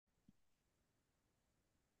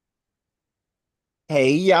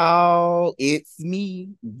Hey y'all, it's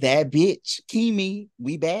me, that bitch, Keemy.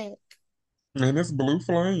 We back. And it's Blue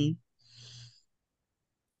Flame.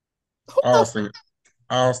 Who I the was thinking,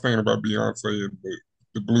 I was thinking about Beyonce and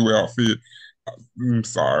the blue outfit. I'm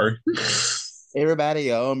sorry. everybody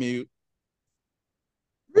on mute?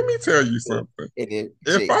 Let me tell you It something. is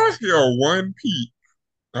If shit. I hear one peep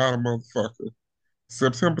out of motherfucker,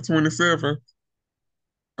 September 27th,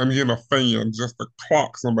 I'm getting a fan just to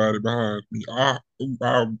clock somebody behind me. I'm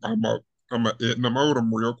a hitting them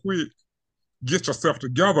them real quick. Get yourself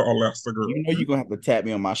together, Alaska girl. You know you're gonna have to tap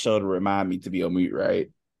me on my shoulder, remind me to be on mute, right?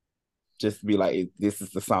 Just to be like, this is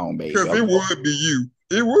the song, baby. Because Okay. it would be you.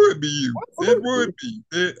 It would be you. It would Absolutely. be.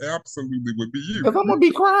 It absolutely would be you. Because I'm gonna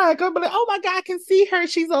be crying. Cause I'm like, oh my god, I can see her.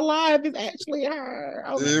 She's alive. It's actually her.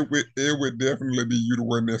 Okay. It would definitely be you the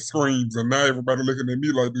one that screams, and now everybody looking at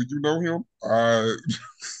me like, "Do you know him?"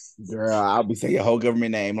 Girl, I'll be saying your whole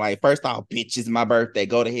government name. Like, first off, bitch, it's my birthday.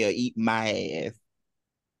 Go to hell, eat my ass.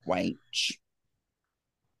 Wanch.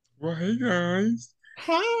 Well, hey guys,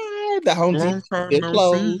 Hi, the home team long time still no see.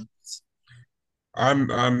 closed. I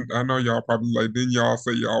know y'all probably like, didn't y'all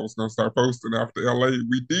say y'all was gonna start posting after LA?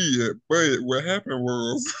 We did, but what happened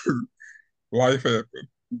was life happened.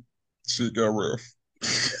 Shit got rough.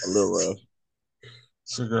 A little rough.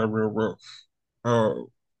 Shit got real rough. Uh,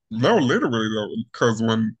 no, literally though, because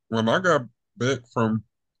when I got back from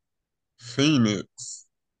Phoenix.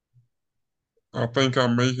 I think I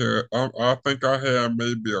had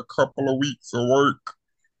maybe a couple of weeks of work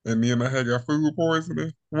and then I had got food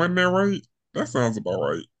poisoning. Wasn't that right? That sounds about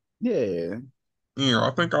right. Yeah. Yeah,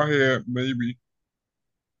 I think I had maybe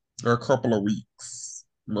a couple of weeks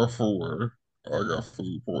before I got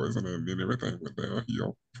food poisoning and then everything went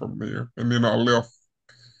downhill from there. And then I left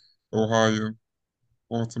Ohio.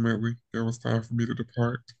 Ultimately, it was time for me to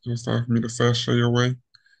depart. It was time for me to sashay away.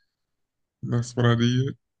 And that's what I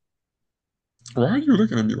did. Why are you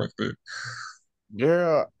looking at me like that?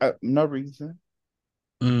 Girl, no reason.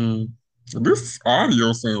 Mm. This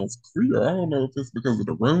audio sounds clear. I don't know if it's because of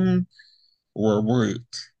the room or what,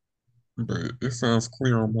 but it sounds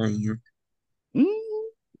clear on my end. Mm.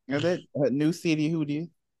 And that new city, who did?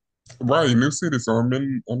 Right, new city. So I'm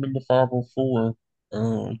in the 504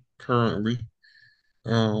 currently.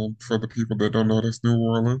 For the people that don't know, that's New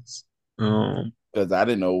Orleans. Um, Because I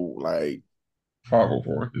didn't know, like,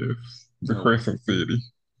 504, yes. The no. Crescent City.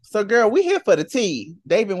 So, girl, we here for the tea.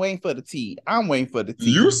 They've been waiting for the tea. I'm waiting for the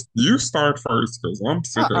tea. You start first because I'm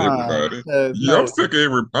sick of everybody. Because Yeah, no,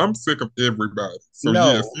 I'm sick of everybody. So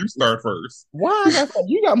yes, no. you start first. Why I got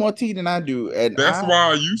you got more tea than I do, and That's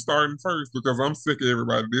why you starting first because I'm sick of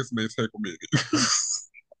everybody. This may take a minute.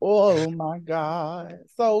 oh my god.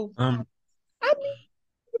 So um, I mean,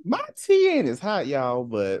 my tea ain't as hot, y'all,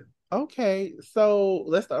 but okay. So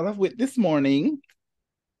let's start off with this morning.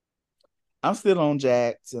 I'm still on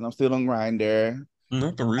Jax and I'm still on Grinder.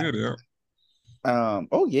 not the red app.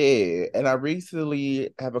 Oh yeah, and I recently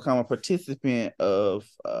have become a participant of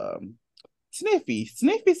Sniffy.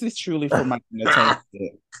 Sniffy is truly for my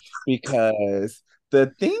entertainment because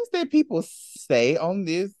the things that people say on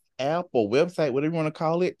this app or website, whatever you want to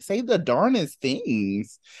call it, say the darnest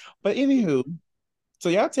things. But anywho, so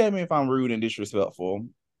y'all tell me if I'm rude and disrespectful.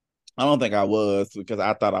 I don't think I was because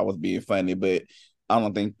I thought I was being funny, but I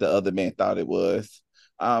don't think the other man thought it was.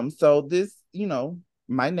 So this,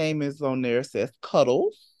 my name is on there, says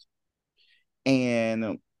Cuddles,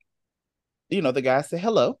 and the guy said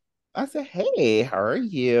hello. I said, hey, how are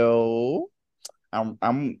you? I'm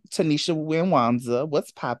Tanisha Winwanza.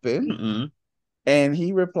 What's popping? Mm-mm. And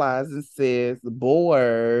he replies and says,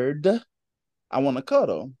 bored. I want to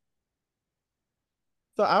cuddle.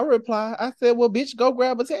 So I reply, I said, well, bitch, go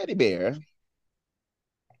grab a teddy bear.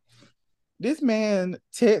 This man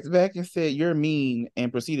texted back and said, you're mean,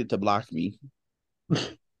 and proceeded to block me.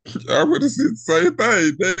 I would have said the same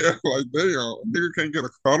thing. Damn, like damn, nigga can't get a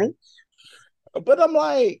cuddle. But I'm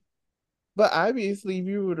like, but obviously, if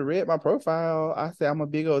you would have read my profile, I said I'm a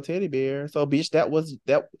big old teddy bear. So, bitch, that was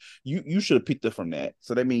that you should have picked up from that.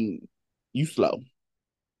 So that means you slow.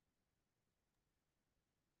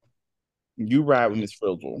 You ride with Miss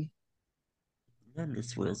Frizzle. Not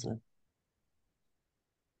Miss Frizzle.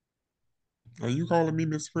 Are you calling me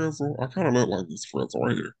Miss Frizzle? I kind of look like Miss Frizzle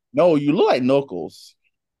right here. No, you look like Knuckles.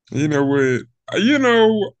 You know what? I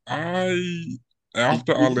You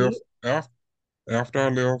after I did? left after I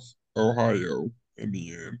left Ohio in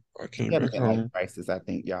the end, I He came had a back midlife home. crisis, I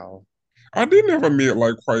think, y'all. I didn't have a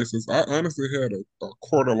midlife crisis. I honestly had a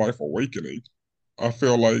quarter life awakening. I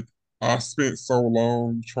feel like I spent so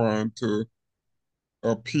long trying to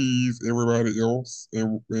appease everybody else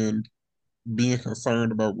and being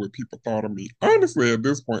concerned about what people thought of me. Honestly, at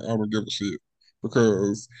this point, I don't give a shit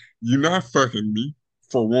because you're not fucking me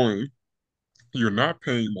for one. You're not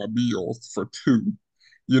paying my bills for two.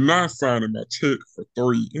 You're not signing my check for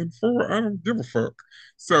three. And four, I don't give a fuck.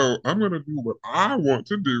 So I'm gonna do what I want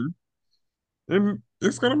to do, and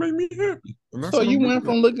it's gonna make me happy, and that's So what you I'm went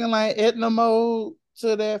doing. from looking like Edna mode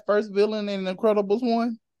to that first villain in The Incredibles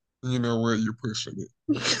one. You know what? You're pushing it.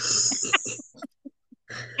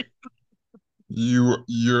 You're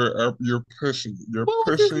pushing. You're What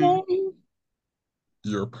was his pushing. name?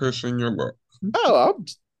 You're pushing your luck. Oh,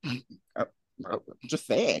 I'm just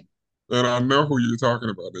saying. And I know who you're talking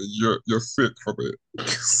about. And you're sick for that.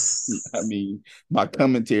 I mean, my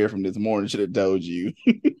commentary from this morning should have told you.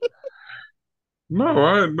 no,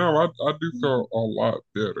 I do feel a lot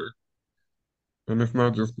better. And it's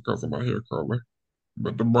not just because of my hair color,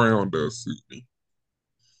 but the brown does suit me.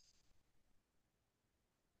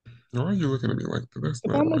 Why are you looking at me like that? That's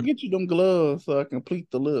If not I'm gonna right. get you them gloves so I complete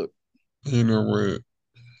the look. You know what?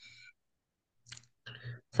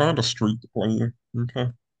 Find a street to play in.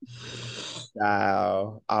 Okay.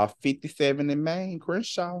 Wow, 57 in Maine,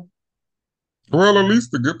 Crenshaw. Well, at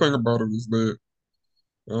least the good thing about it is that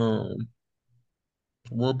um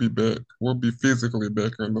we'll be back. We'll be physically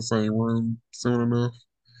back in the same room soon enough.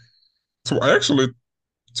 So actually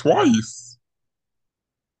twice.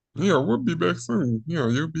 Yeah, we'll be back soon. Yeah,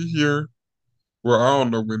 you'll be here. Well, I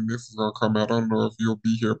don't know when this is gonna come out. I don't know if you'll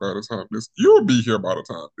be here by the time this. You'll be here by the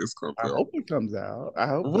time this comes I out. hope it comes out. I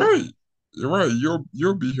hope it. Right. You're right.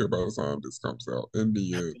 You'll be here by the time this comes out. In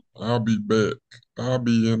the end, I'll be back. I'll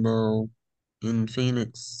be in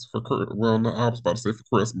Phoenix for well, no, I was about to say for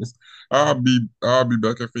Christmas. I'll be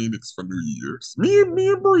back in Phoenix for New Year's. Me and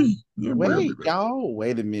Bree will be Wait, back. y'all.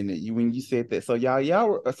 Wait a minute. You when you said that, so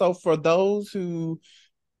y'all. So for those who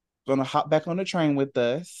gonna hop back on the train with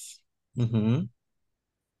us, Hmm.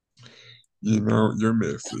 You know, you're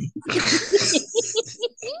messy.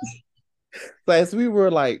 so as we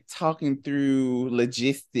were like talking through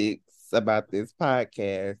logistics about this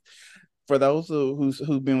podcast, for those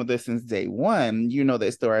who've been with us since day one, you know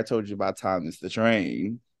that story I told you about Thomas the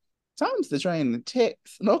Train. Thomas the Train and Tex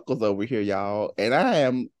Knuckles over here, y'all, and I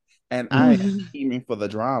am Hmm. scheming for the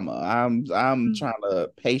drama. I'm trying to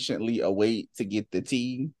patiently await to get the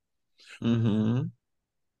tea because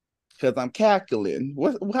I'm cackling.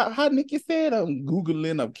 What how Nikki said? I'm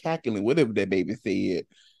googling. I'm cackling. Whatever that baby said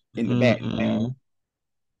in the background.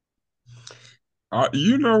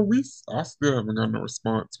 Mm-mm. I still haven't gotten a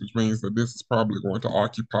response, which means that this is probably going to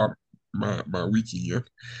occupy my weekend.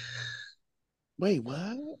 Wait,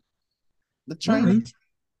 what? The train, Right?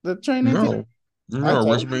 the train into No, I no,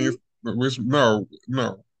 which told means you. which no.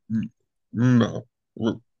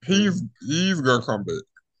 Well, he's gonna come back.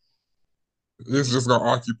 It's just gonna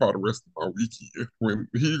occupy the rest of my weekend. When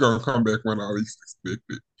he gonna come back when I least expect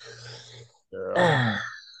it. Girl. Ah,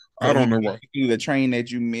 I So don't he know why. the train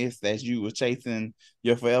that you missed as you was chasing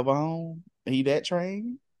your forever home. He that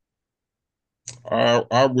train?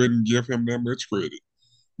 I wouldn't give him that much credit,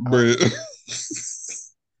 Oh, but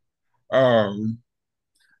um,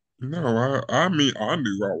 no, I mean I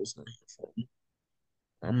knew I was gonna hear from him.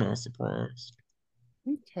 I'm not surprised.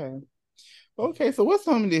 okay. Okay, so what's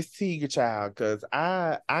some of this tea, child? Cause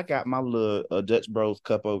I got my little Dutch Bros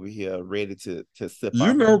cup over here ready to sip You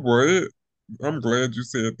off. know what? I'm glad you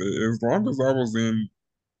said that. As long as I was in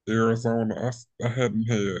Arizona, I hadn't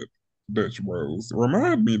had Dutch Bros.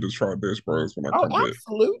 Remind me to try Dutch Bros when I Oh, come back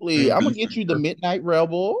absolutely. in I'm gonna get you the December. Midnight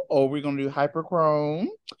Rebel, or we're gonna do Hyperchrome,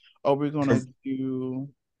 or we're gonna Cause do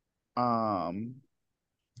um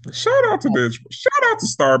shout out to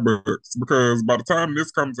Starbucks because by the time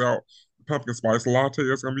this comes out, the pumpkin spice latte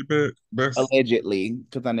is gonna be back. That's allegedly,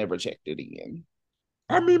 because I never checked it again.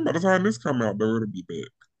 I mean by the time this come out though, it'll be back.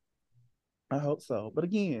 I hope so. But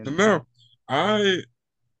And again, now I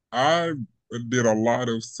I did a lot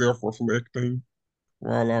of self-reflecting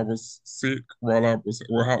while I was sick,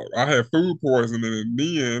 I had food poisoning and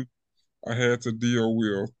then I had to deal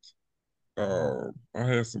with I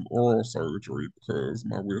had some oral surgery because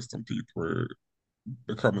my wisdom teeth were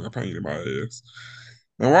becoming a pain in my ass.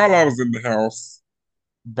 And while I was in the house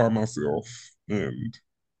by myself and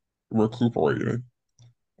recuperating,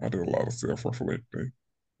 I did a lot of self-reflecting.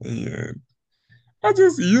 And I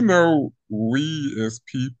just, we as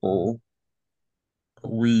people,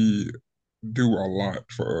 we do a lot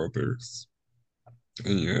for others.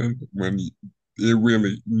 And when it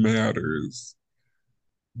really matters,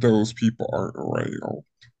 those people aren't around.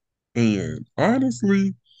 And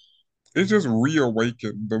honestly, it just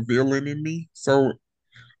reawakened the villain in me. So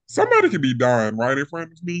somebody could be dying right in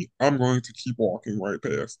front of me. I'm going to keep walking right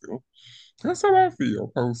past them. That's how I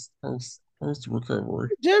feel post recovery.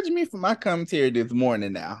 Judge me for my commentary this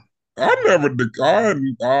morning now. I never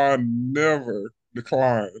declined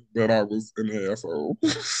that I was an asshole.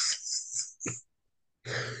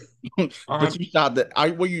 I But you shocked that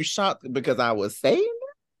I were you shocked because I was saying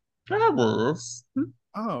I was. that?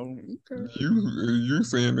 Oh, okay. You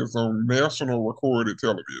saying this on national recorded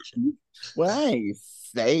television. Well, I ain't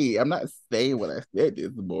say I'm not saying what I said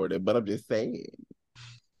this morning, but I'm just saying.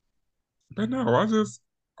 But no,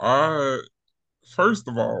 I first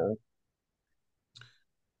of all,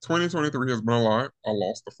 2023 has been a lot. I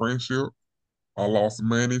lost a friendship. I lost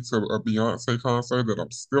money to a Beyonce concert that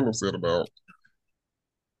I'm still upset about.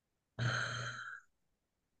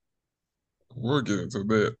 We'll get into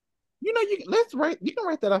that. You know, you can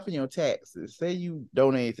write that off in your taxes. Say you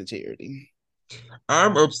donate to charity.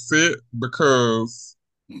 I'm upset because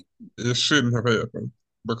it shouldn't have happened.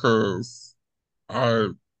 Because I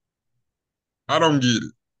I don't get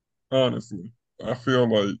it, honestly. I feel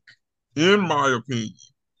like, in my opinion,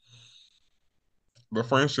 the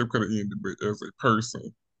friendship could have ended, but as a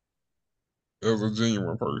person, as a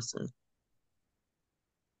genuine person,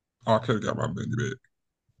 I could have got my money back.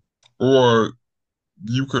 Or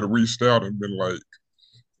you could have reached out and been like,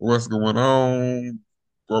 what's going on?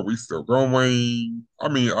 Are we still going? I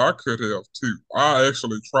mean, I could have too. I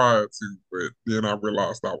actually tried to, but then I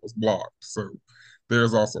realized I was blocked. So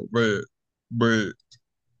there's also that. But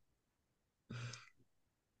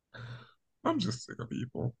I'm just sick of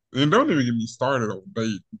people. And don't even get me started on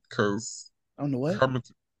dating because I don't know what. coming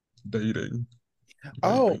to dating,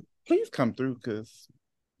 Oh, dating. please come through because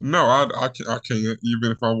No, I can't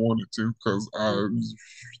even if I wanted to because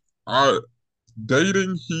I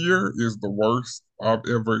dating here is the worst I've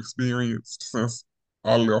ever experienced since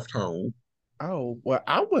I left home. oh well,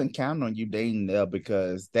 I wouldn't count on you dating there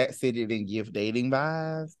because that city didn't give dating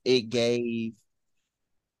vibes. It gave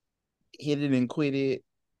hit it and quit it.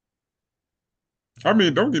 I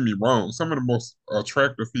mean, don't get me wrong, some of the most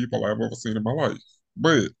attractive people I've ever seen in my life.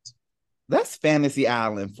 But That's Fantasy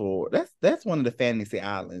Island for that's one of the Fantasy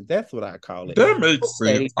Islands. That's what I call it. that makes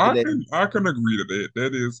Okay, sense. I can agree to that.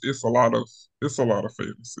 That is it's a lot of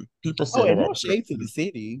fantasy. People oh, said a and lot no of shade to fantasy. the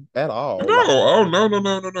city at all. No, Like, oh no, no,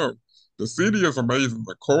 no, no, no. The city is amazing.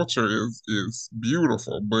 The culture is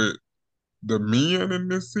beautiful, but the men in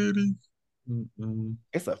this city, mm-mm.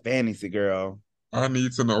 it's a fantasy girl. I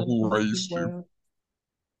need to know who Fantasy raised you world.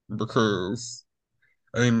 because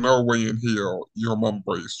ain't no way in hell your mom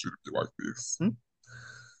raised you to be like this. Hmm?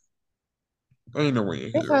 Ain't no way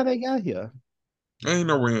in That's how hell. they got here. Ain't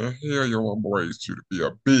no way in hell your mom raised you to be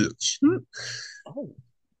a bitch. Hmm? Oh,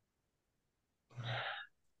 I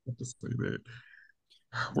have to say that.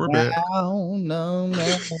 We're back. down no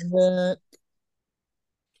matter what,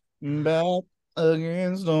 back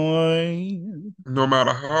against the wave. No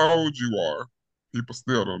matter how old you are, people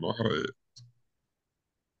still don't know how to act.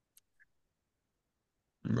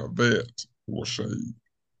 Now that was shade.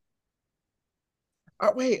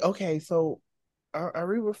 Oh, wait, okay, so are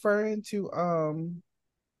we referring to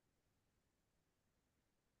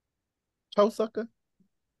toe sucker?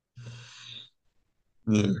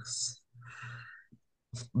 Yes.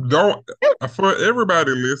 Don't for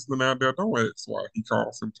everybody listening out there, don't ask why he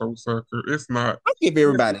calls him toe sucker. It's not. I give It's,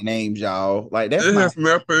 everybody names, y'all. Like that's it my has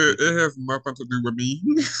nothing. It has nothing to do with me.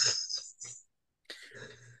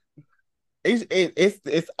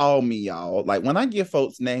 it's all me, y'all. Like when I give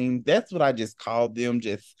folks names, that's what I just call them,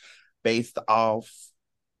 just based off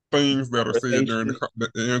Things that are said during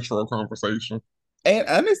conversation. the intro conversation. And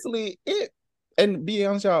honestly, it and be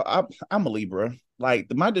honest, y'all, I'm a Libra. Like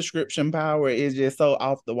my description power is just so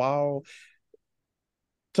off the wall.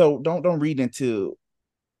 So don't read into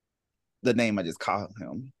the name I just called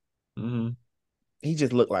him. Hmm. He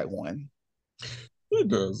just looked like one. He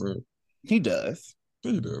doesn't. He does.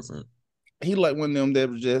 He doesn't. He like one of them that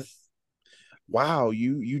was just wow,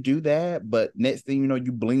 you do that, but next thing you know,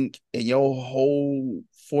 you blink and your whole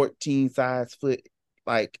 14 size foot,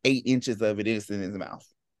 like 8 inches of it is in his mouth.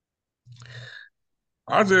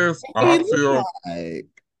 I just He look like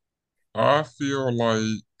I feel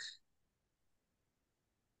like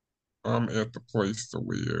I'm at the place to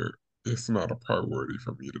where it's not a priority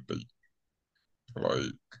for me to date.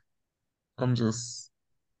 Like I'm just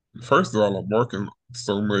first of all I'm working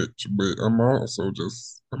so much, but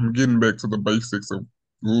I'm getting back to the basics of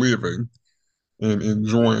living and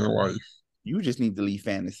enjoying life. you just need to leave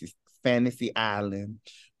fantasy island.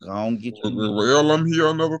 Go on, get you. Well, I'm here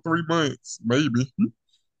another 3 months, maybe.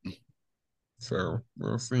 So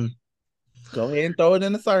we'll see. Go ahead and throw it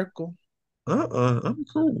in a circle. I'm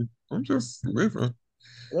cool. I'm just living.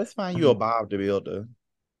 Let's find you a I'm, Bob the Builder.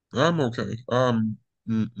 I'm okay.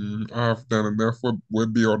 I've done enough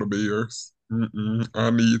with Build a Bears. I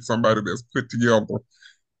need somebody that's put together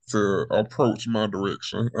to approach my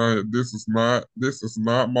direction. This is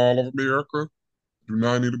not Mall of America. Do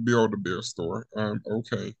not need to build a bear store. I'm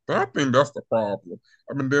okay. I think that's the problem.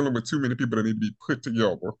 I've been dealing with too many people that need to be put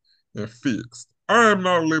together and fixed. I am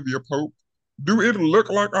not Olivia Pope. Do it look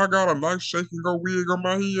like I got a nice shake and go wig on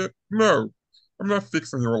my head? No. I'm not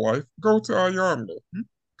fixing your life. Go to Ayanda.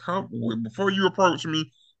 Come before you approach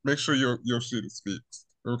me, make sure your shit is fixed.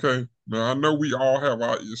 Okay? Now I know we all have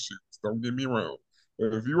our issues. Don't get me wrong.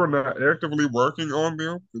 But if you are not actively working on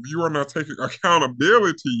them, if you are not taking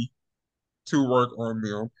accountability to work on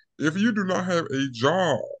them. If you do not have a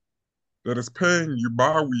job that is paying you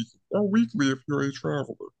bi-weekly or weekly if you're a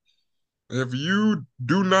traveler, if you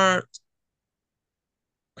do not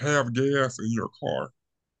have gas in your car,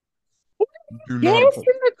 do not Gas approach.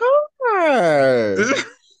 in the car.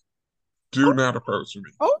 Do Oh, not approach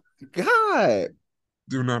me. oh God.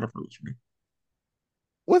 Do not approach me.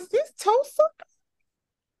 Was this Tulsa?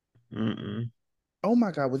 Mm-mm. Oh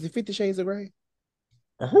my God. Was it 50 Shades of Grey?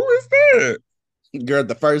 Who is that? Girl,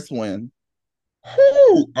 the first one.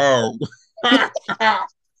 Who? Oh.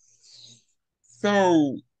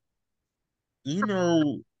 So, you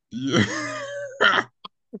know, yeah.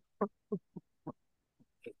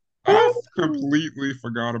 I completely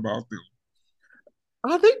forgot about them.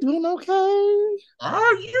 Are they doing okay?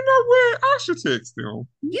 You know what? I should text them.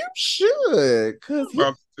 You should, I'm cause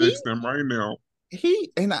about to text them right now.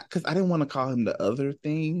 he and I, cause I didn't want to call him the other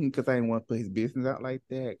thing, cause I didn't want to put his business out like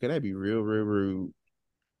that. Could that be real, real rude?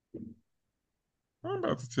 I'm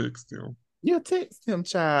about to text him. Yeah, text him,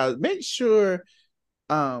 child. Make sure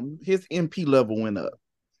his MP level went up.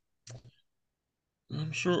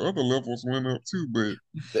 I'm sure other levels went up too, but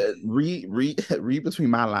Read read between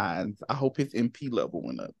my lines. I hope his MP level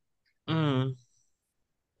went up. mm,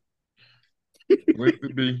 let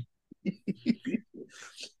it be.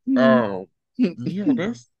 Oh, yeah,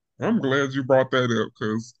 that's. I'm glad you brought that up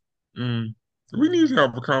because mm, we need to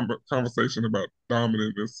have a conversation about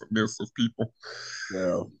dominant and submissive people.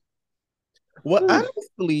 Well, well, Whew.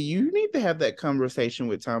 honestly, you need to have that conversation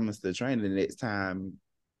with Thomas the trainer the next time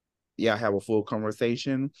y'all have a full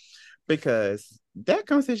conversation because that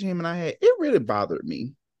conversation him and I had, it really bothered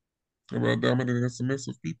me. About dominant and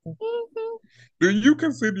submissive people. Mhm. Do you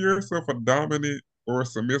consider yourself a dominant or a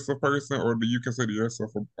submissive person, or do you consider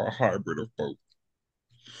yourself a hybrid of both?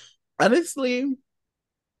 Honestly,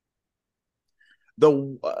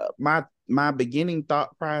 the my beginning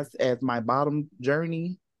thought process as my bottom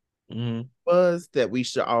journey Mm-hmm. was that we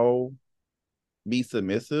should all be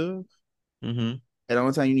submissive. Mm-hmm. And the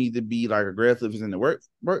only time you need to be like aggressive is in the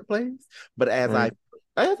workplace. But Right.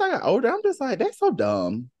 as I got older, I'm just like, that's so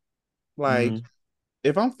dumb. Like, Mm-hmm.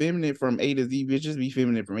 if I'm feminine from A to Z, bitch, just be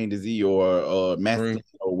feminine from A to Z or Right. masculine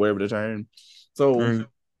or whatever the term. So, Right.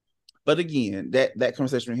 but again, that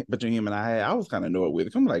conversation between him and I was kind of annoyed with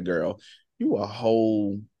it. I'm like, girl, you a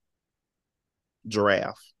whole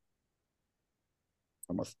giraffe.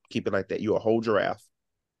 I must keep it like that. You a whole giraffe.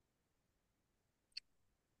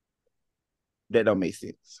 That don't make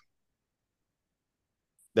sense.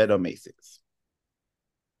 That don't make sense.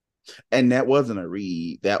 And that wasn't a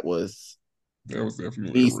read. That was That was definitely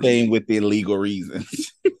a me read. staying with the legal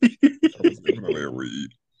reasons. That was definitely a read.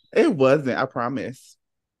 It wasn't, I promise.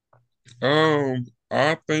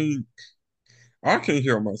 I think I can't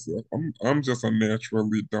help myself. I'm just a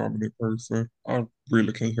naturally dominant person. I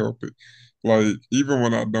really can't help it. Like even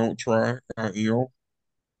when I don't try, I am.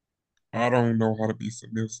 I don't know how to be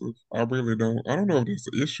submissive. I really don't. I don't know if that's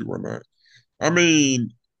an issue or not. I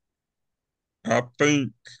mean, I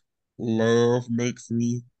think love makes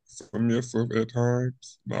me submissive at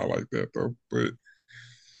times. Not like that though, but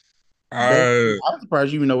Baby, I I'm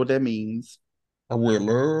surprised you even know what that means. I would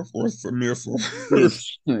love or submissive.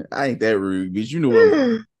 Bitch, I ain't that rude, bitch. You know what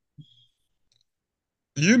I'm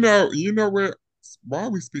You know what? Why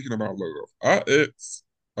are we speaking about love? I ex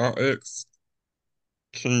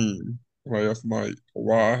Keem last night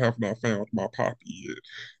why I have not found my poppy yet.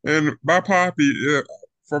 And my poppy,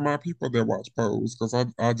 for my people that watch Pose, because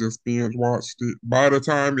I just binge watched it. By the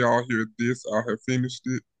time y'all hear this, I have finished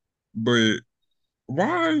it. But why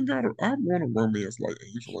I ain't got a, I want a romance like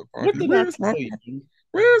Angel and What Poppy. did I tell you?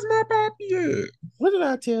 Where's my poppy at? What did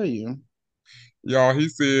I tell you? Y'all, he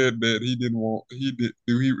said that he didn't want,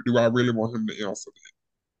 do I really want him to answer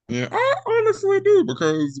that? And I honestly do,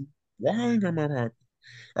 because why I ain't got my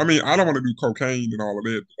I mean, I don't want to do cocaine and all of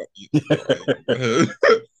that. I ain't gonna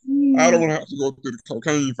have. I don't have to go through the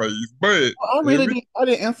cocaine phase, but I really every didn't. I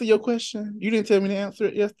didn't answer your question. You didn't tell me to answer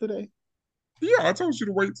it yesterday. yeah, I told you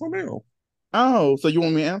to wait till now. Oh, so you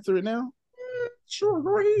want me to answer it now? Sure,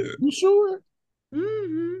 go ahead. You sure?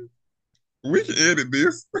 hmm We can edit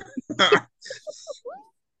this.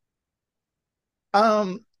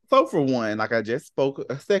 Um, so for one, like I just spoke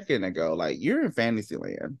a second ago, like you're in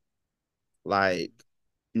Fantasyland. Like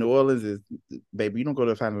New Orleans is, baby, you don't go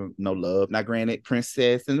to find no love. Now, granted,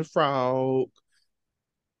 Princess and the Frog,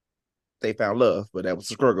 they found love, but that was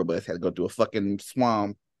a struggle bus. Had to go through a fucking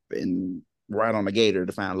swamp and ride on a gator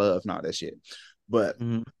to find love and all that shit. But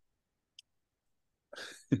Mhm.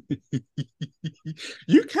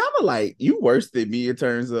 you kind of like you worse than me in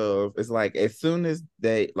terms of it's like as soon as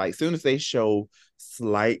they show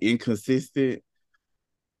slight inconsistent,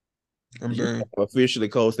 I'm you done. officially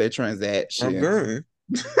close that I'm transaction done.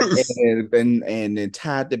 and then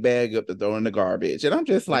tied the bag up to throw in the garbage. And I'm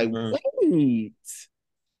just I'm like, done. wait,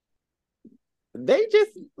 they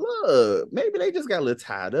just look, maybe they just got a little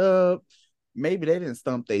tied up. Maybe they didn't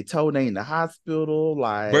stump their toe, they in the hospital.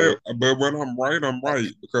 But when I'm right, I'm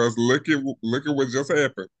right because look at what just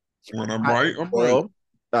happened. When I'm I right, I'm right. well,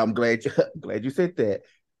 I'm glad you glad you said that.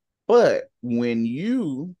 But when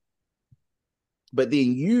you but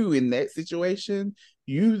then you in that situation,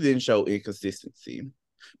 you then show inconsistency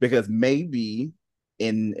because maybe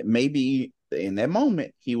in that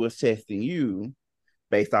moment he was testing you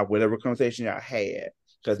based off whatever conversation y'all had.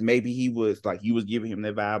 Because maybe he was like, you was giving him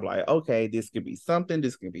that vibe, like, okay, this could be something,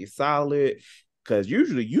 this could be solid. Because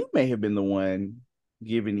usually you may have been the one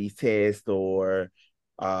giving these tests or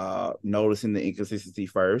noticing the inconsistency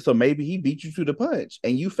first. So maybe he beat you to the punch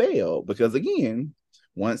and you failed. Because again,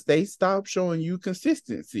 once they stop showing you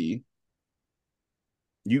consistency,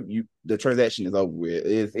 you the transaction is over with.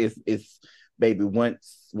 It's baby,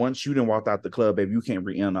 once you done walked out the club, baby, you can't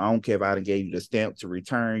re-enter. I don't care if I done gave you the stamp to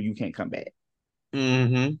return, you can't come back.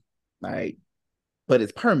 Mm-hmm. Like, but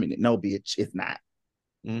it's permanent. No, bitch, it's not.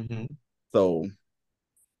 Mm-hmm. So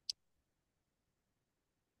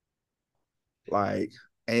like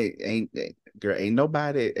ain't girl, ain't no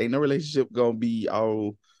relationship gonna be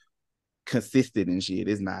all consistent and shit.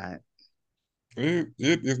 It's not. It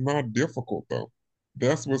is not difficult though.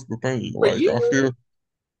 That's what's the thing. For Like you?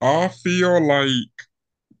 I feel like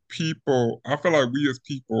I feel like we as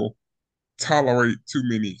people tolerate too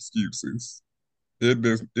many excuses. It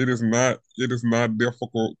is not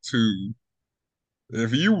difficult to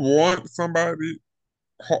if you want somebody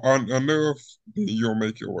enough, then you'll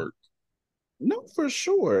make it work. No, for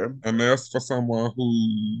sure. And that's for someone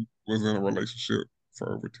who was in a relationship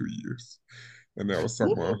for over 2 years. And that was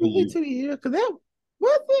What someone made me hit who 2 years? Cause that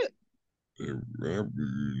was it. it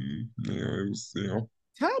was,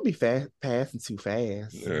 Time be fast passing too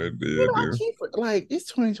fast. yeah, it You did, know, I yeah. keep like it's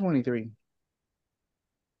 2023.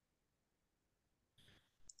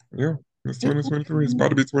 Yeah, it's It's 2023. It's about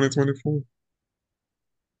to be 2024,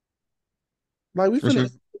 like we which finna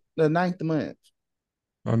is, the ninth month.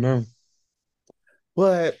 I know.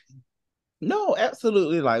 But no,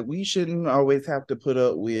 absolutely. Like we shouldn't always have to put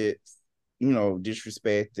up with,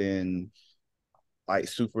 disrespect and like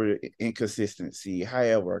super inconsistency.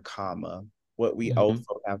 However, comma, what we hmm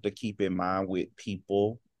also have to keep in mind with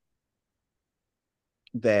people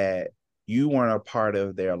that you weren't a part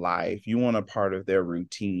of their life, you weren't a part of their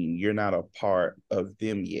routine, you're not a part of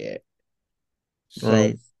them yet. So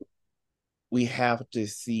Right. we have to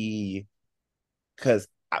see because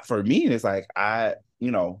for me, it's like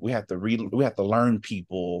we have to learn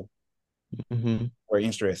people hmm we're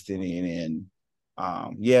interested in and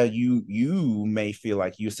yeah, you may feel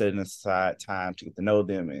like you're setting aside time to get to know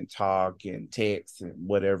them and talk and text and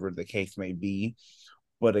whatever the case may be.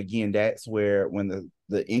 But again, that's where when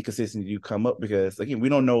the inconsistency do come up because again, we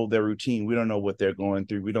don't know their routine, we don't know what they're going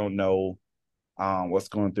through, we don't know what's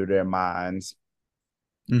going through their minds.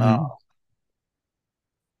 Uh, hmm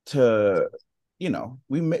to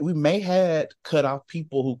we may had cut off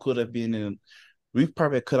people who could have been in we've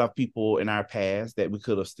probably cut off people in our past that we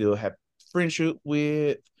could have still had friendship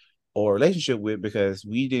with or relationship with because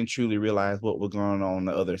we didn't truly realize what was going on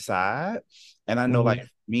the other side. And I know, like hmm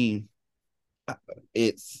me,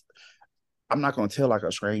 it's I'm not gonna tell like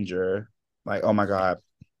a stranger, like, oh my God,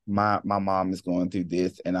 my mom is going through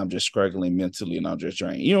this and I'm just struggling mentally and I'm just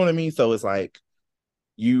drained. You know what I mean? So it's like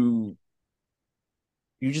you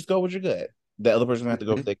you just go with your gut. The other person have to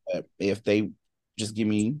go with their gut. If they just give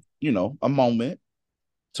me, a moment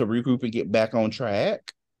to regroup and get back on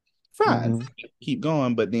track, fine, hmm keep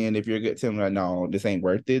going. But then if you're good telling me like, no, this ain't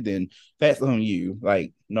worth it, then that's on you.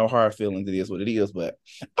 Like, no hard feelings. It is what it is. But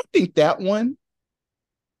I think that one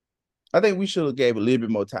I think we should have gave a little bit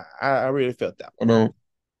more time. I really felt that I way. don't,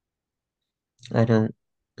 I don't.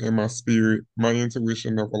 In my spirit, my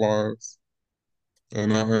intuition never lies,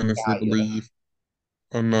 and I honestly Yeah, yeah. believe.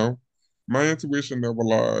 I know my intuition never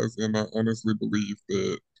lies, and I honestly believe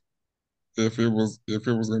that if it was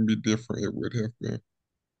gonna be different, it would have been.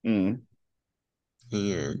 Mm.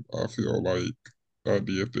 And I feel like I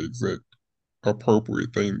did the exact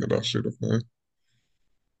appropriate thing that I should have done.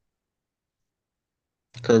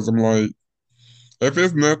 Because I'm like, if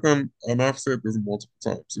it's nothing, and I've said this multiple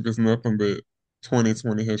times, if it's nothing that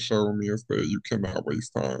 2020 has shown me is that you cannot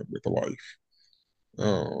waste time with life.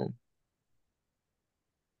 Um,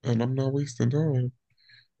 and I'm not wasting time.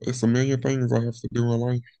 It's a million things I have to do in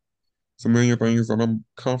life. It's a million things that I'm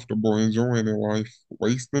comfortable enjoying in life.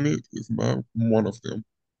 Wasting it is not one of them.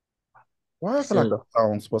 Why I feel like So a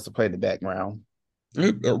song's supposed to play in the background.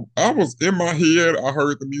 I was in my head, I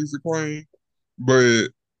heard the music playing, but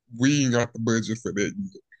we ain't got the budget for that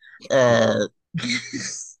yet.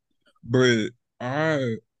 But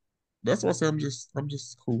I that's why I say I'm just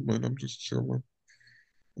cooling, I'm just chilling,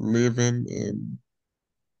 living and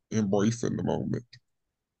embracing the moment.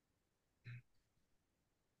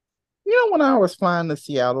 You know, when I was flying to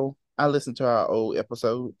Seattle, I listened to our old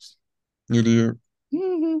episodes. You did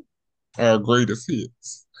Hmm. our greatest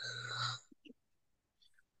hits.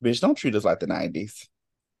 Bitch, don't treat us like the 90s.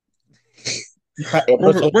 What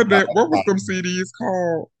was them CDs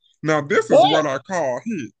called? Now this is What? what I call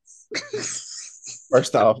hits.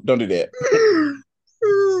 First off, don't do that.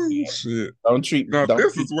 Oh, shit. Now Don't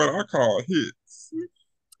this treat, is what I call hits.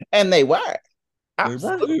 and they were They were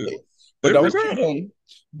absolutely, hits but every don't treat time. them,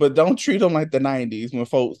 but don't treat them like the 90s when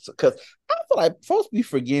folks, because I feel like folks be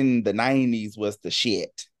forgetting the 90s was the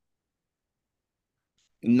shit.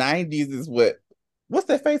 90s is what's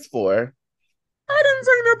that face for? I didn't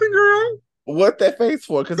say nothing, girl. What that face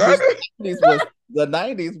for? Because I bitch, didn't, the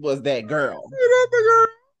 90s was that girl. say nothing, girl.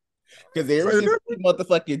 Because I ever didn't say since nothing.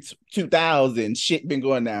 motherfucking 2000, shit been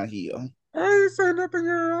going downhill. I ain't say nothing,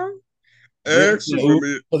 girl. Britney,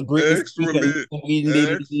 Actually, was Britney actually, Spears we did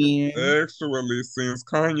it again. actually, since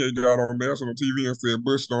Kanye got on national TV and said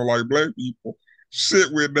Bush don't like black people,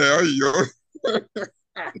 shit went downhill.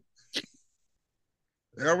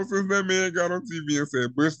 Ever since that man got on TV and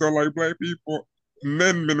said Bush don't like black people,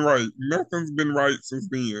 nothing been right. Nothing's been right since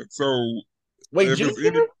then. So Wait, if it's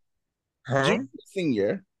any, huh? Junior,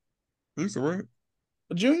 senior, You said what?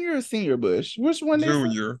 Junior or senior Bush? Which one is it?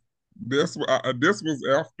 Junior. This was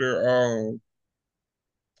after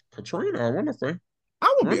Katrina. I want to say.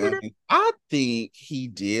 I will be Was it? honest. I think he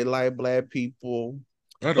did like black people,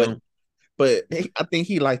 I but don't. I think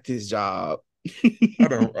he liked his job. I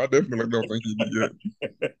don't. I definitely don't think he did.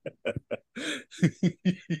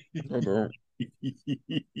 I don't.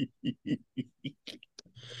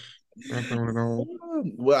 I don't at all.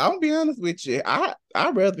 Well, I'll be honest with you. I'd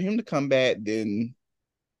rather him to come back than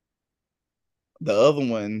the other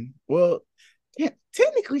one. Well,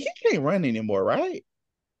 technically he can't run anymore, right?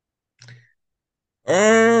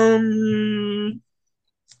 Um.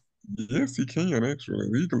 Yes, he can actually.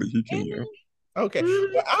 Legally, he Can can. he? Okay.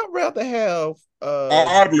 Mhm. Well, I'd rather have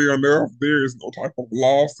Oddly enough, there is no type of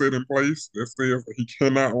law set in place that says that he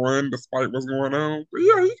cannot run despite what's going on. But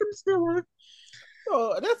yeah, he can still run.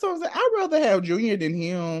 that's what I'm saying. I'd rather have Junior than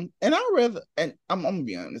him. And I'm gonna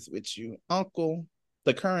be honest with you, Uncle,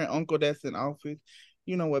 the current uncle that's in office,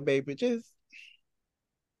 you know what, baby, just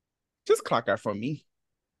clock out for me.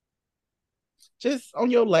 Just on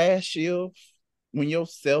your last shift, when your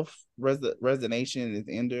self resignation is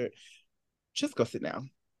ended, just go sit down.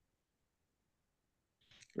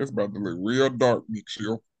 It's about to look real dark next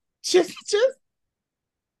year. Just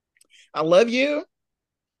I love you,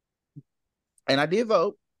 and I did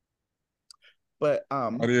vote, but I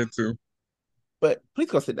did too. please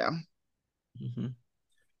go sit down.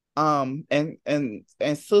 Hmm.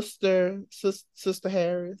 And sister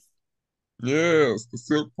Harris. Yes, the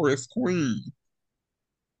Silk Press Queen.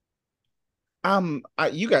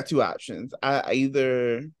 You got two options. I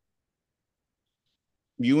either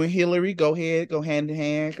you and Hillary go hand in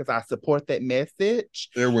hand because I support that message.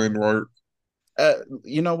 It wouldn't work.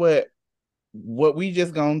 You know what we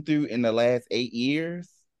just gone through in the last 8 years.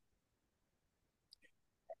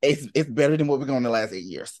 It's better than what we're going in the last 8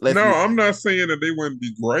 years. Let's No, be I'm not saying that they wouldn't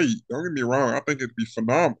be great. Don't get me wrong. I think it'd be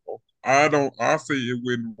phenomenal. I don't. I say it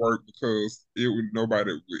wouldn't work because it would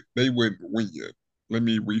nobody would. They wouldn't win. Let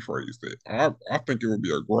me rephrase that. I think it would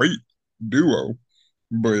be a great duo,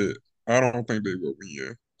 but I don't think they will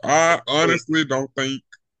win. I honestly don't think.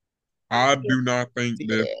 I do not think see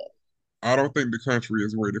that that. I don't think the country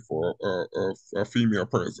is ready for a female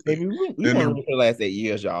president. Baby, we And want to look for the last 8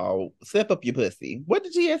 years, y'all. Step up your pussy. What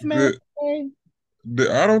did GS man the, say?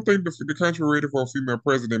 I don't think the country ready for a female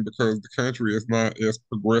president because the country is not as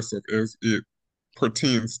progressive as it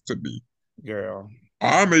pretends to be. Girl,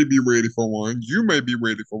 I may be ready for one, you may be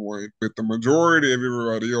ready for one, but the majority of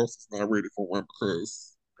everybody else is not ready for one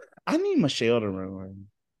because I need Michelle to run.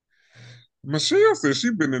 Michelle says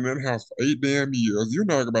she's been in that house for 8 damn years. You're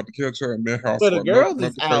not about to catch her in that house Well, the for another girls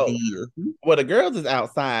is motherfucking out. year. Well, the girls is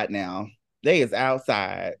outside now. They is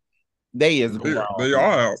outside. They is They grown.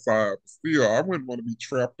 are outside, but still, I wouldn't want to be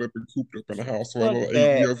trapped up and cooped up in a house for Fuck another eight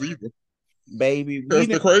that, years either. baby. We Because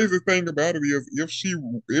did, the crazy thing about it is,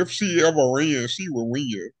 if she ever ran, she would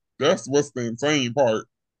win. That's what's the insane part.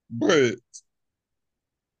 But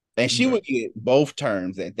and she no, would get both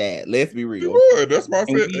terms at that. Let's be she real. would. That's why I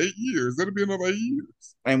And said we 8 years. It'll be another 8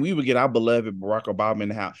 years. and we would get our beloved Barack Obama in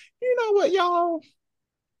the house. You know what, y'all?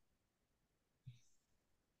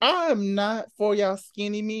 I am not for y'all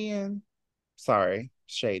skinny men. Sorry,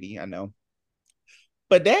 shady, I know.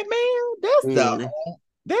 But that man, Really?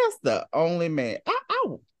 that's the only man.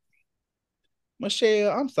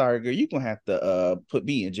 Michelle, I'm sorry, girl. You gonna have to put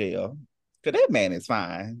me in jail. Cause that man is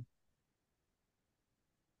fine.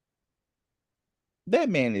 That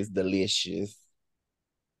man is delicious.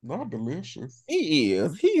 Not delicious. He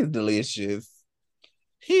is. He is delicious.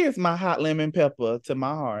 He is my hot lemon pepper to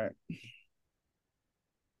my heart.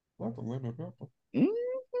 Not the lemon pepper. Mm.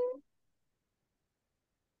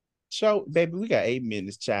 So, baby, we got 8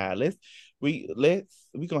 minutes, child. We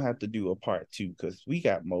gonna have to do a part 2 because we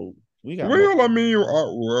got more. We got more. Well, I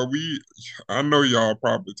mean, I know y'all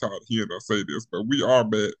probably tired of hearing us say this, but we are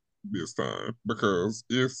back this time because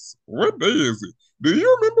what day is it? Do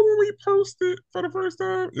you remember when we posted for the first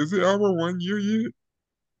time? Is it our 1 year yet?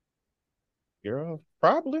 Girl,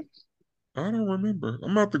 probably. I don't remember.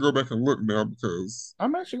 I'm about to go back and look now because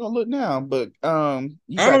I'm actually gonna look now, but you I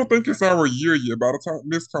got don't think it's our year yet. By the time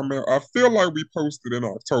this come out, I feel like we posted in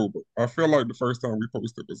October. I feel like the first time we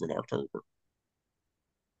posted was in October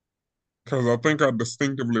because I think I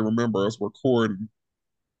distinctively remember us recording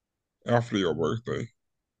after your birthday.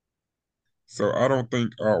 So I don't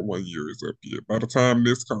think our 1 year is up yet. By the time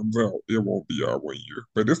this comes out, it won't be our 1 year,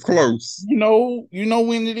 but it's close. you know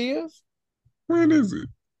when it is. When is it?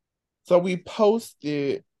 So we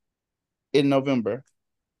posted in November,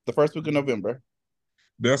 the first week of November.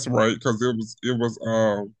 That's right, because it was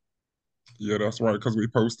yeah, that's right, because we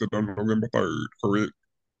posted on November 3rd, correct?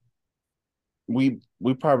 We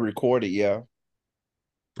probably recorded, yeah.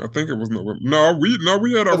 I think it was November. No,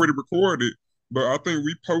 we had already recorded, but I think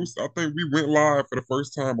we went live for the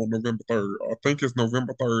first time on November 3rd. I think it's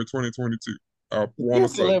November 3rd, 2022. I Yeah, wanna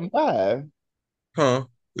it's say. 11:05. Huh?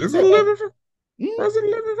 You Is it said that. 11? Mm, Was it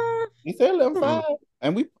 11? you said eleven Huh.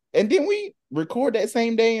 five, and then we record that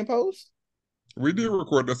same day in post. We did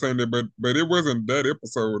record the same day, but it wasn't that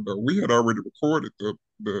episode though. We had already recorded the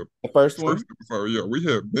The first first one, episode. Yeah, we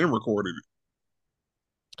had been recorded it.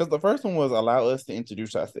 because the first one was allow us to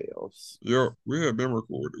introduce ourselves. Yeah, we had been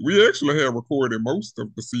recorded. We actually had recorded most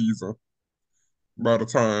of the season by the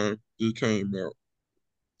time it came out.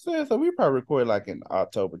 So we probably record like in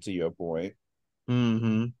October. To your point.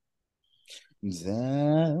 Mm-hmm.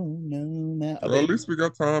 Oh, Well, at baby, least we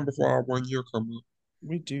got time before our 1 year come up.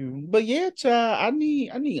 we do. But yeah, child, I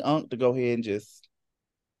need Unc to go ahead and just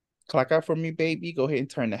clock out for me, baby. Go ahead and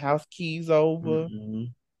turn the house keys over. Mm-hmm.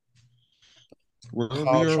 Well,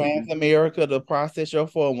 Call Transamerica to process your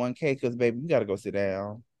 401k because baby, you gotta go sit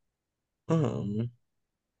down. um,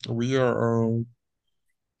 we are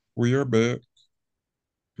we are back.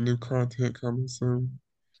 New content coming soon.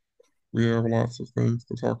 We have lots of things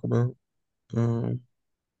to talk about. Um,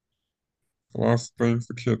 lots of things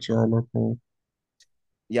to catch y'all up on.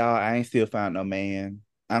 Y'all, I ain't still found no man.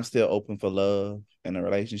 I'm still open for love in a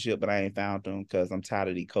relationship, but I ain't found them because I'm tired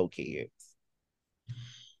of these cokeheads.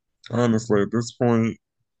 Honestly, at this point,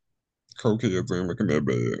 cokeheads ain't looking that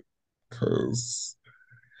bad. Cause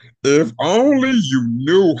if only you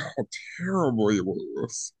knew how terrible it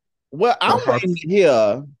was, Well, I'm or how waiting to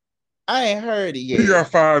hear. I ain't heard it we yet.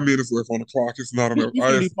 got 5 minutes left on the clock. It's not enough. We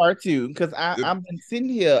I finna do it's, part 2 because it I've been sitting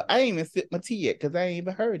here. I ain't even sip my tea yet because I ain't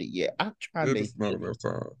even heard it yet. I'm trying it to is not hear it. enough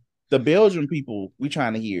time. The Belgian people, we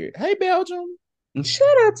trying to hear it. Hey, Belgium. And shout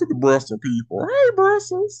out to the Brussels people. Hey,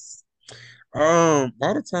 Brussels.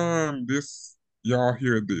 By the time this y'all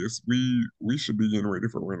hear this, we should be getting ready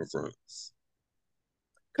for Renaissance.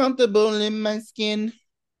 Comfortable in my skin.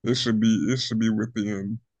 It should be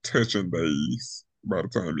within touching days by the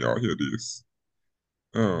time y'all hear this.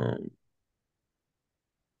 Um,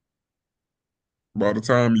 By the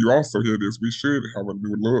time you also hear this, we should have a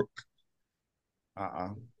new look. Uh-uh.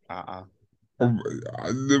 Uh-uh.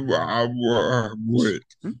 What?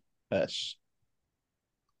 Hush.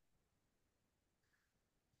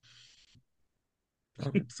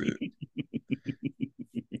 I'm upset.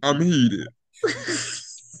 I'm heated.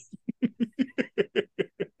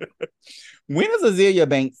 When is Azealia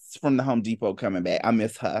Banks from the Home Depot coming back? I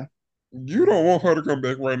miss her. You don't want her to come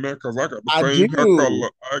back right now because I got the I same hair do. color.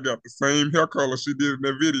 I got the same hair color she did in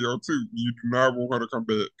that video too. You do not want her to come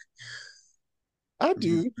back. I This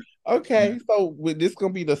is do. Okay, so this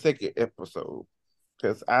gonna be the second episode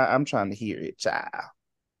because I'm trying to hear it, child.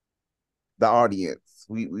 The audience,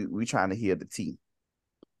 we trying to hear the tea.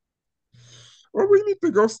 well, we need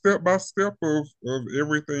to go step by step of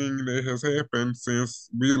everything that has happened since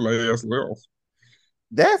we last left.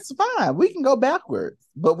 That's fine. We can go backwards,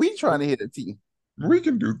 but we trying to hear the tea. We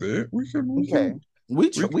can do that. Okay, We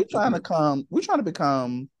we can do trying to that. come. We trying to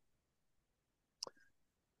become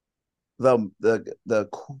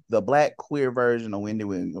the black queer version of Wendy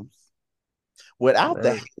Williams without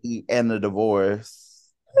the Right. hate and the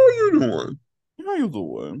divorce. How are you doing? How you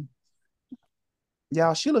doing?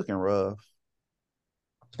 Y'all, she looking rough.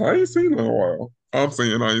 I ain't seen her in a while. I'm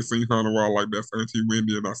saying I ain't seen her in a while. Like that's Auntie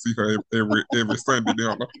Wendy, and I see her every Sunday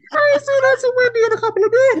down there. I ain't seen Auntie Wendy in a couple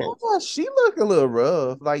of days. Yeah, she look a little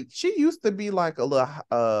rough. Like she used to be like a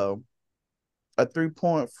little a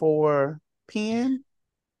 3.4 pen.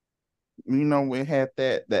 You know, we had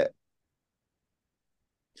that,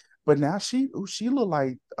 but now she look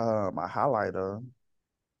like a highlighter.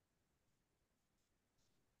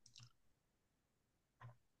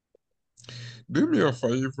 Do me a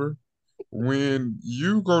favor. When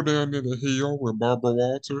you go down to the hill with Barbara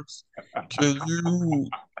Walters, can you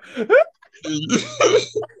can you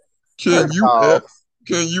can First you off, ask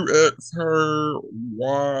can you ask her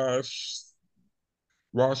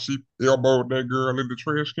why she elbowed that girl in the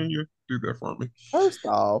trash? Can you do that for me? first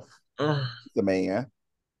off, Uh, the man.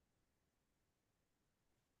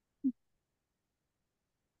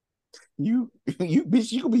 You you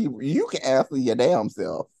bitch, you can answer your damn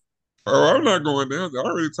self. oh, I'm not going down there. I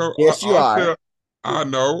already told. Yes, you I are. tell. I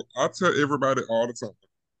know. I tell everybody all the time.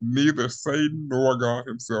 Neither Satan nor God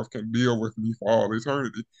Himself can deal with me for all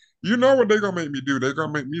eternity. You know what they're gonna make me do? They're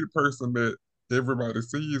gonna make me the person that everybody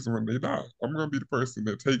sees when they die. I'm gonna be the person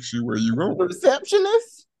that takes you where you The going.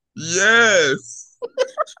 receptionist. Yes,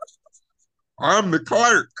 I'm the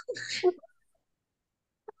clerk.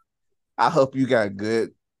 I hope you got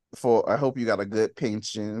good I hope you got a good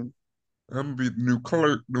pension. I'm gonna be the new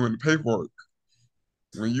clerk doing the paperwork.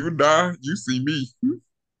 When you die, you see me.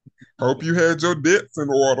 Hope you had your debts in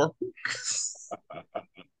order.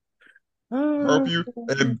 Hope you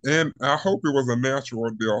and I hope it was a natural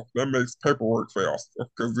death. That makes paperwork faster.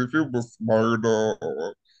 Because if it was murder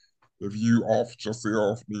or if you offed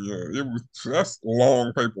yourself, then it was that's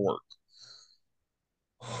long paperwork.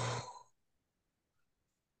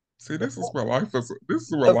 See, this is what The life is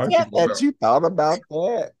fact that about. you thought about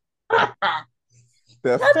that. I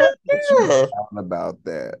The mean, fact that you yeah. thought about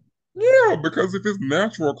that. Yeah, because if it's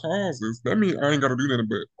natural causes, that means I ain't gotta do nothing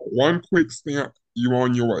but one quick stamp, you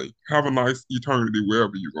on your way. Have a nice eternity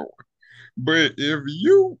wherever you're going. But if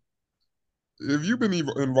you've been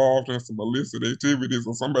involved in some illicit activities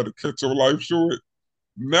or somebody cut your life short,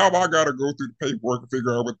 now I gotta go through the paperwork and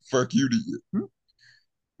figure out what the fuck you did.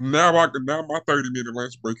 Now my 30-minute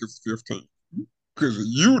lunch break is 15. Because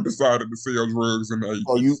you decided to sell drugs in the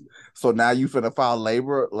So 80s. you so now you finna file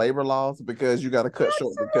labor laws because you got to cut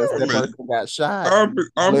short because that Absolutely. person got shot I'm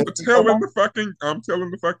molesting telling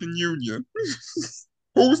somebody. the fucking union.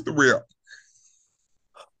 Who's the rep?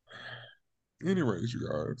 Anyways, you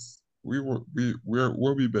guys,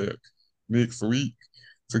 we'll be back next week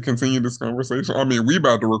to continue this conversation. I mean, we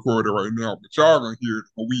about to record it right now, but y'all gonna hear it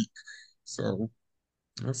in a week. So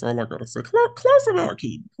that's all I gotta say. Close it out,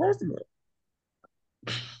 Keem. Close it out.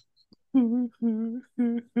 He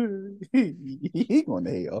going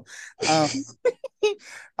to hell. Um,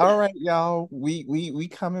 all right, y'all. We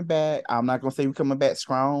coming back. I'm not gonna say we coming back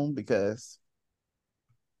strong because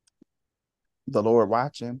the Lord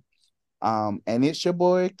watching. And it's your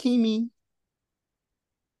boy Keemy.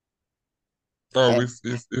 Oh, And it's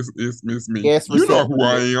Miss Me. yes, You know who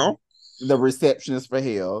I receptionist, am. the receptionist for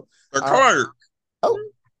hell. The All right. clerk. Oh,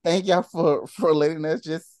 thank y'all for letting us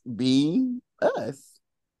just be us.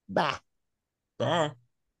 Bye. Bye.